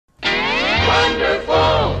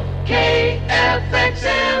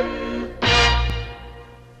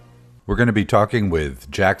We're going to be talking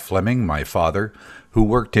with Jack Fleming, my father, who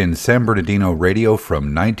worked in San Bernardino radio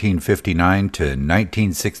from 1959 to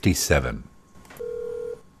 1967.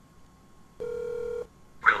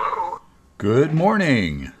 Hello? Good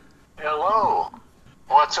morning. Hello.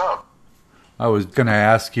 What's up? I was going to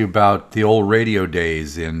ask you about the old radio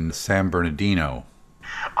days in San Bernardino.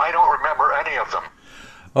 I don't remember any of them.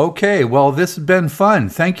 Okay, well, this has been fun.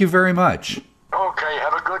 Thank you very much. Okay,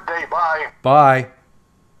 have a good day. Bye. Bye.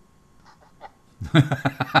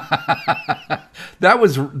 That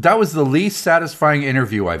was the least satisfying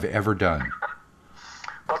interview I've ever done.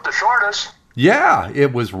 But the shortest. Yeah,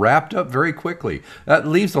 it was wrapped up very quickly. That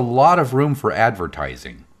leaves a lot of room for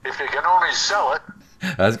advertising. If you can only sell it.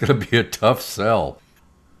 That's going to be a tough sell.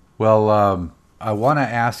 Well, I want to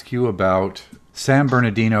ask you about San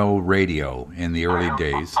Bernardino radio in the early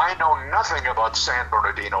days. I know nothing about San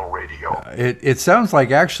Bernardino radio. It sounds like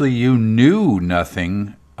actually you knew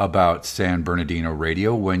nothing about San Bernardino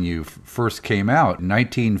radio when you first came out.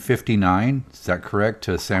 1959, is that correct,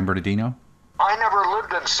 to San Bernardino? I never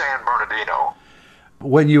lived in San Bernardino.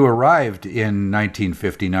 When you arrived in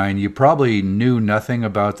 1959, you probably knew nothing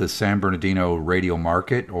about the San Bernardino radio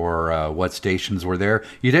market or what stations were there.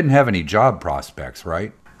 You didn't have any job prospects,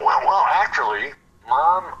 right? Well, actually,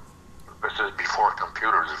 Mom, this is before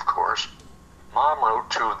computers, of course, Mom wrote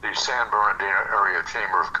to the San Bernardino Area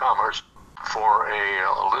Chamber of Commerce for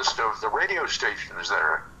a list of the radio stations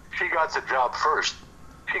there. She got the job first.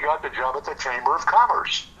 She got the job at the Chamber of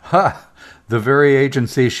Commerce. Huh. The very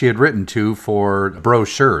agency she had written to for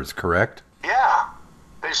brochures, correct? Yeah.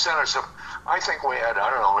 They sent us I think we had, I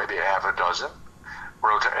don't know, maybe half a dozen.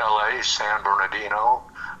 Wrote to L.A., San Bernardino,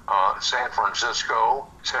 San Francisco,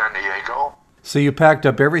 San Diego. So you packed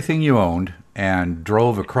up everything you owned and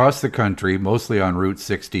drove across the country, mostly on Route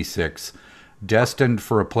 66, destined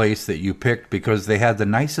for a place that you picked because they had the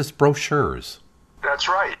nicest brochures. That's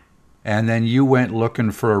right. And then you went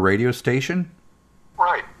looking for a radio station?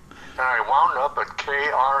 Right. And I wound up at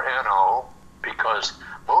KRNO because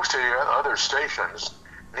most of the other stations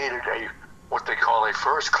needed what they call a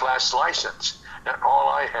first-class license. And all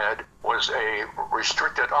I had was a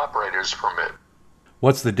restricted operator's permit.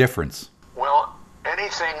 What's the difference? Well,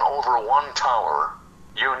 anything over one tower,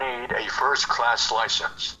 you need a first-class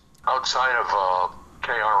license. Outside of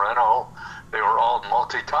KRNO, they were all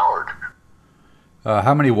multi-towered.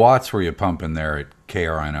 How many watts were you pumping there at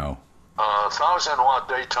KRNO? 1,000-watt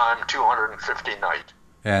daytime, 250 night.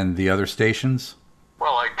 And the other stations?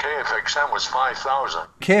 Well, like KFXM was 5,000.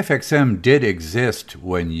 KFXM did exist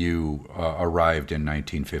when you arrived in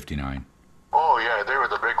 1959. Oh, yeah, they were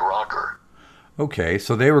the big rocker. Okay,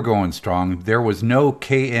 so they were going strong. There was no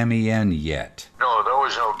KMEN yet. No, there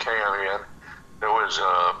was no KMEN. There was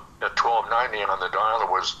at 1290 on the dial, there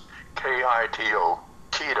was KITO,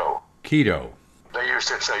 Keto. Keto. They used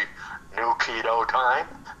to say, new keto time,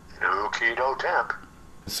 new keto temp.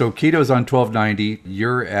 So Keto's on 1290.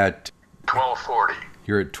 You're at 1240.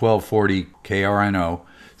 You're at 1240 KRNO.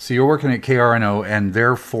 So you're working at KRNO, and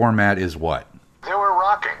their format is what? They were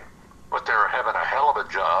rocking, but they were having a hell of a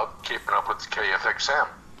job keeping up with KFXM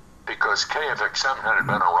because KFXM had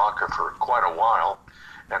been a rocker for quite a while,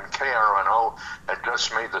 and KRNO had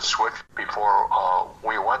just made the switch before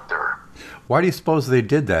we went there. Why do you suppose they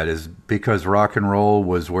did that? Is because rock and roll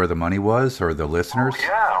was where the money was, or the listeners?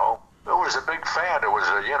 Oh, yeah, it was a big fan. It was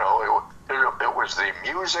it was the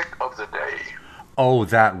music of the day. Oh,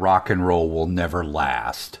 that rock and roll will never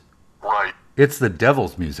last. Right. It's the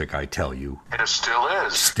devil's music, I tell you. And it still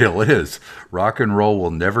is. Still is. Rock and roll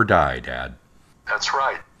will never die, Dad. That's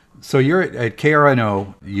right. So you're at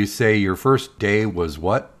KRNO. You say your first day was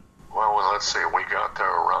what? Well, let's see. We got there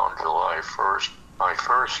around July 1st. My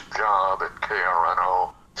first job at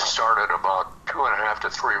KRNO started about 2.5 to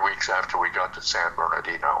 3 weeks after we got to San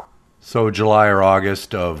Bernardino. So July or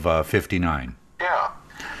August of 59. Yeah.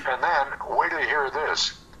 And then, wait till you hear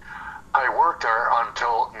this. I worked there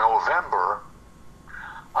until November,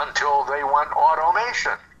 until they went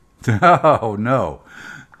automation. Oh, no.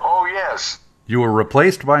 Oh, yes. You were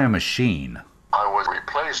replaced by a machine. I was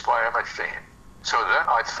replaced by a machine. So then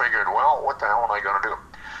I figured, well, what the hell am I going to do?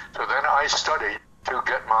 So then I studied to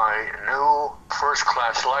get my new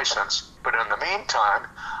first-class license. But in the meantime,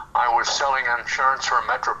 I was selling insurance for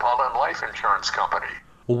Metropolitan Life Insurance Company.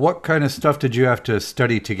 Well, what kind of stuff did you have to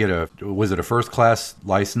study to get was it a first-class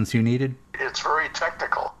license you needed? It's very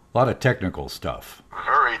technical. A lot of technical stuff.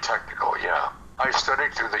 Very technical, yeah. I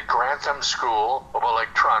studied through the Grantham School of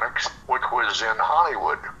Electronics, which was in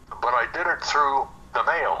Hollywood, but I did it through the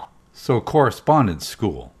mail. So correspondence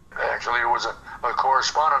school. Actually, it was a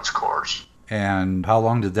correspondence course. And how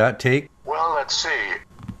long did that take? Well, let's see.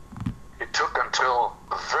 It took until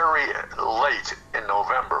very late in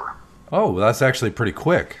November. Oh, that's actually pretty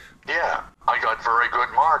quick. Yeah, I got very good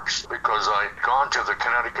marks because I'd gone to the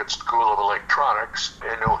Connecticut School of Electronics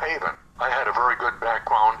in New Haven. I had a very good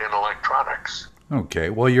background in electronics. Okay,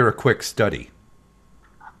 well, you're a quick study.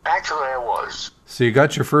 Actually, I was. So you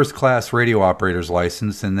got your first class radio operator's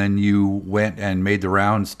license, and then you went and made the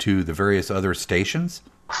rounds to the various other stations?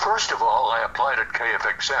 First of all, I applied at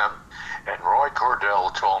KFXM, and Roy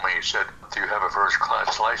Cordell told me, he said, "Do you have a first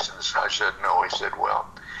class license?" I said, "No." He said, "Well,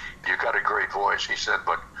 you got a great voice." He said,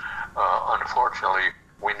 "But unfortunately,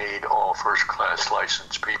 we need all first class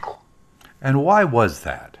licensed people." And why was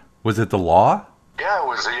that? Was it the law? Yeah, it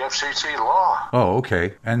was the FCC law. Oh,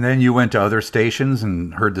 okay. And then you went to other stations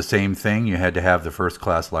and heard the same thing? You had to have the first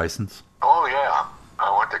class license? Oh, yeah.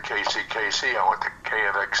 I went to KCKC, I went to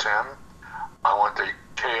KFXM, I went to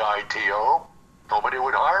KITO. Nobody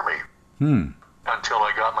would hire me until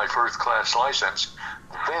I got my first class license.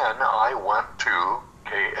 Then I went to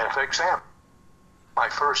KFXM. My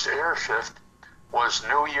first air shift was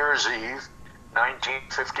New Year's Eve,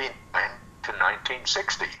 1959 to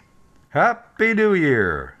 1960. Happy New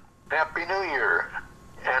Year! Happy New Year.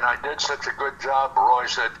 And I did such a good job, Roy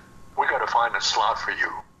said, "We got to find a slot for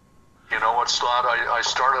you." You know what slot I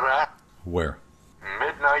started at? Where?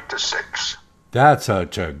 Midnight to 6. That's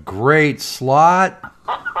such a great slot.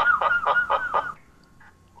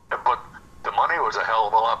 But the money was a hell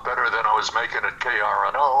of a lot better than I was making at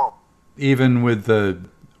KRNO. Even with the,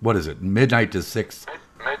 what is it, midnight to 6?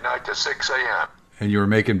 Midnight to 6 a.m. And you were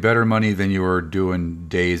making better money than you were doing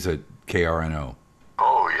days at KRNO.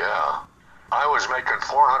 Oh, yeah. I was making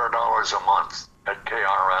 $400 a month at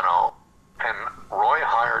KRNO, and Roy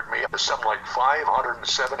hired me something like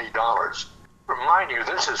 $570. Remind you,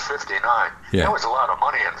 this is 59. Yeah. That was a lot of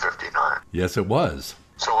money in 59. Yes, it was.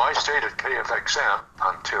 So I stayed at KFXM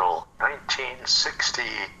until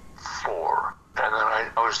 1964. And then I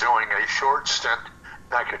was doing a short stint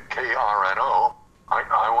back at KRNO.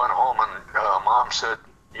 I went home and Mom said,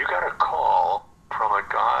 "You got a call from a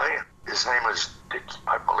guy. His name is Dick,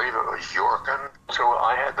 I believe it was Yorkin." So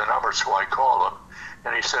I had the number, so I called him.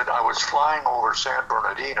 And he said, "I was flying over San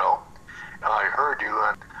Bernardino. I heard you,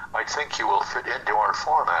 and I think you will fit into our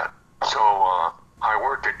format." So I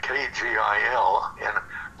worked at KGIL in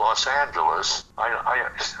Los Angeles.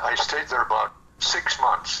 I stayed there about 6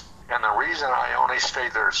 months. And the reason I only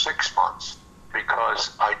stayed there 6 months,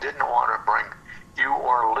 because I didn't want to bring you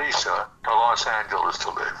or Lisa to Los Angeles to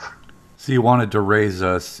live. So you wanted to raise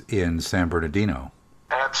us in San Bernardino?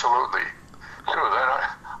 Absolutely. So then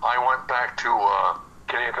I went back to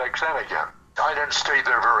KFXM again. I didn't stay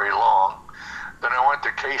there very long. Then I went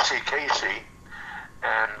to KCKC,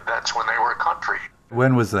 and that's when they were country.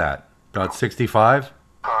 When was that? About 65?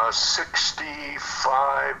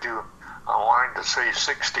 65 to, I wanted to say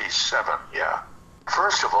 67, yeah.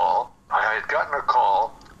 First of all, I had gotten a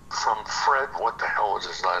call from Fred, what the hell was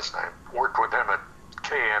his last name? Worked with him at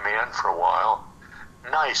KMN for a while.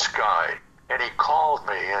 Nice guy. And he called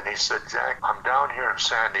me and he said, "Jack, I'm down here in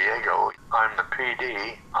San Diego. I'm the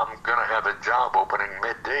PD. I'm going to have a job opening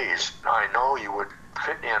middays. I know you would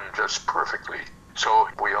fit in just perfectly." So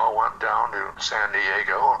we all went down to San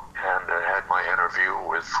Diego and had my interview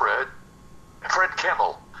with Fred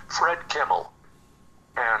Kimmel.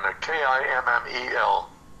 And Kimmel.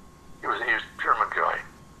 He was a German guy.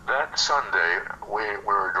 That Sunday, we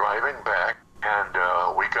were driving back, and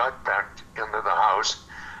we got back into the house.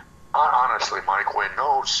 Honestly, Mike, we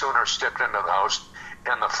no sooner stepped into the house,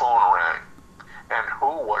 and the phone rang. And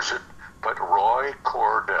who was it but Roy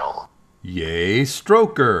Cordell? Yay,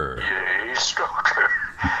 Stroker! Yay, Stroker.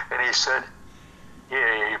 And he said,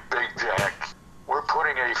 "Yay, Big Jack, we're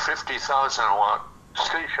putting a 50,000-watt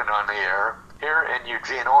station on the air here in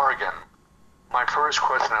Eugene, Oregon." My first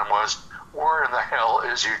question was, where in the hell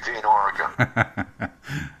is Eugene, Oregon?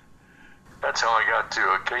 That's how I got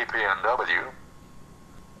to KPNW.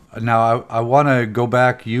 Now, I want to go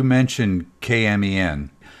back. You mentioned KMEN.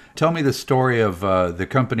 Tell me the story of the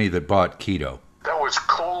company that bought Keto. That was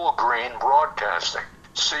Coal Green Broadcasting.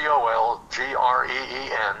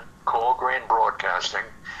 COLGREEN, Coal Green Broadcasting.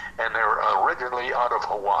 And they were originally out of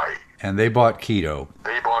Hawaii. And they bought Keto.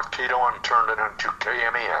 They bought Keto and turned it into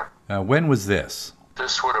KMEN. When was this?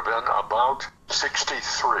 This would have been about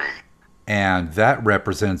 63. And that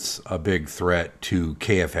represents a big threat to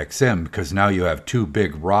KFXM because now you have two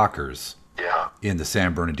big rockers in the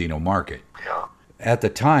San Bernardino market. Yeah. At the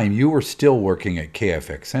time, you were still working at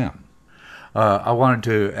KFXM. I wanted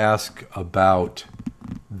to ask about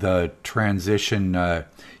the transition.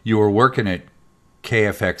 You were working at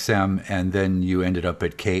KFXM and then you ended up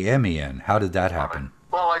at KMEN. How did that happen?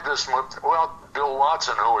 Well, I just moved. Well, Bill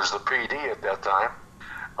Watson, who was the PD at that time,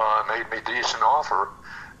 made me a decent offer,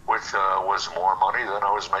 which was more money than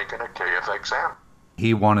I was making at KFXM.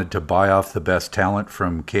 He wanted to buy off the best talent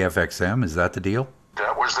from KFXM. Is that the deal?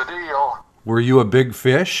 That was the deal. Were you a big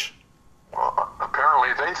fish? Well, apparently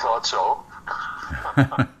they thought so.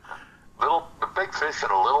 A big fish in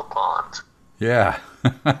a little pond. Yeah.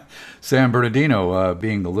 San Bernardino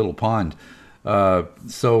being the little pond.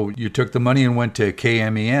 So you took the money and went to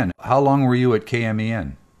KMEN. How long were you at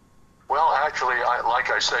KMEN? Well, actually, like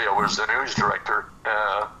I say, I was the news director.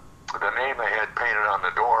 The name they had painted on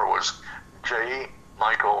the door was J.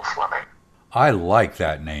 Michael Fleming. I like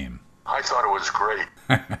that name. I thought it was great.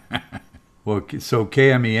 Well, so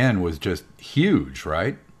KMEN was just huge,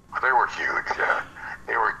 right? They were huge, yeah.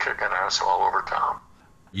 They were kicking ass all over town.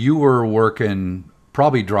 You were working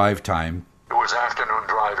probably drive time. It was afternoon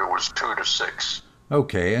drive. It was 2 to 6.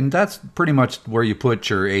 Okay, and that's pretty much where you put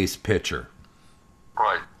your ace pitcher.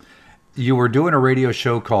 Right. You were doing a radio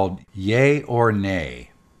show called Yay or Nay.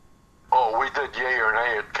 Oh, we did Yay or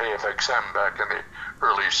Nay at KFXM back in the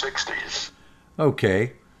early 60s.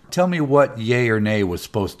 Okay. Tell me what Yay or Nay was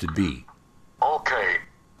supposed to be. Okay.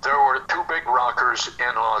 There were two big rockers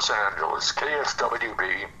in Los Angeles,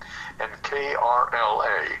 KFWB and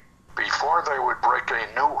KRLA, before they would break a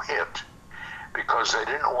new hit, because they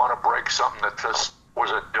didn't want to break something that just was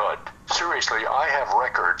a dud. Seriously, I have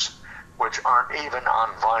records which aren't even on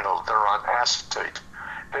vinyl, they're on acetate.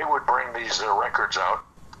 They would bring these records out.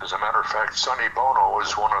 As a matter of fact, Sonny Bono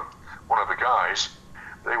was one of the guys.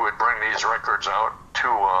 They would bring these records out to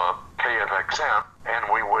KFXM, and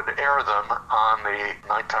we would air them on the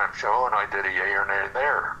nighttime show, and I did a Yay or Nay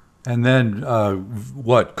there. And then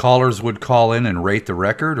what, callers would call in and rate the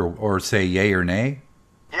record or say yay or nay?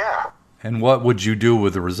 Yeah. And what would you do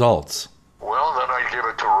with the results? Well, then I'd give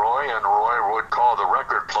it to Roy, and Roy would call the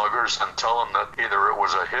record pluggers and tell them that either it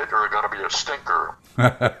was a hit or going to be a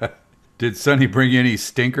stinker. Did Sonny bring you any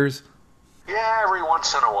stinkers? Yeah, every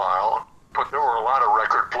once in a while. But there were a lot of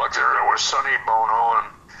record plugs there. There was Sonny Bono and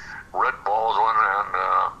Red Baldwin and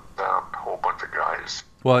a whole bunch of guys.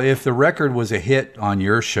 Well, if the record was a hit on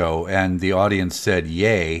your show and the audience said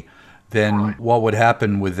yay, then Right. What would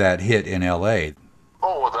happen with that hit in L.A.?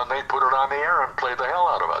 Oh, well, then they'd put it on the air and play the hell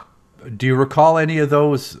out of it. Do you recall any of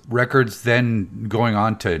those records then going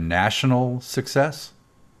on to national success?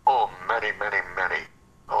 Oh, many, many, many.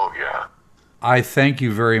 Oh, yeah. I thank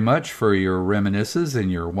you very much for your reminiscences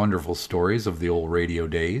and your wonderful stories of the old radio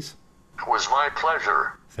days. It was my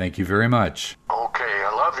pleasure. Thank you very much. Okay,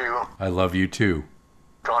 I love you. I love you too.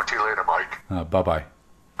 Talk to you later, Mike. Bye-bye.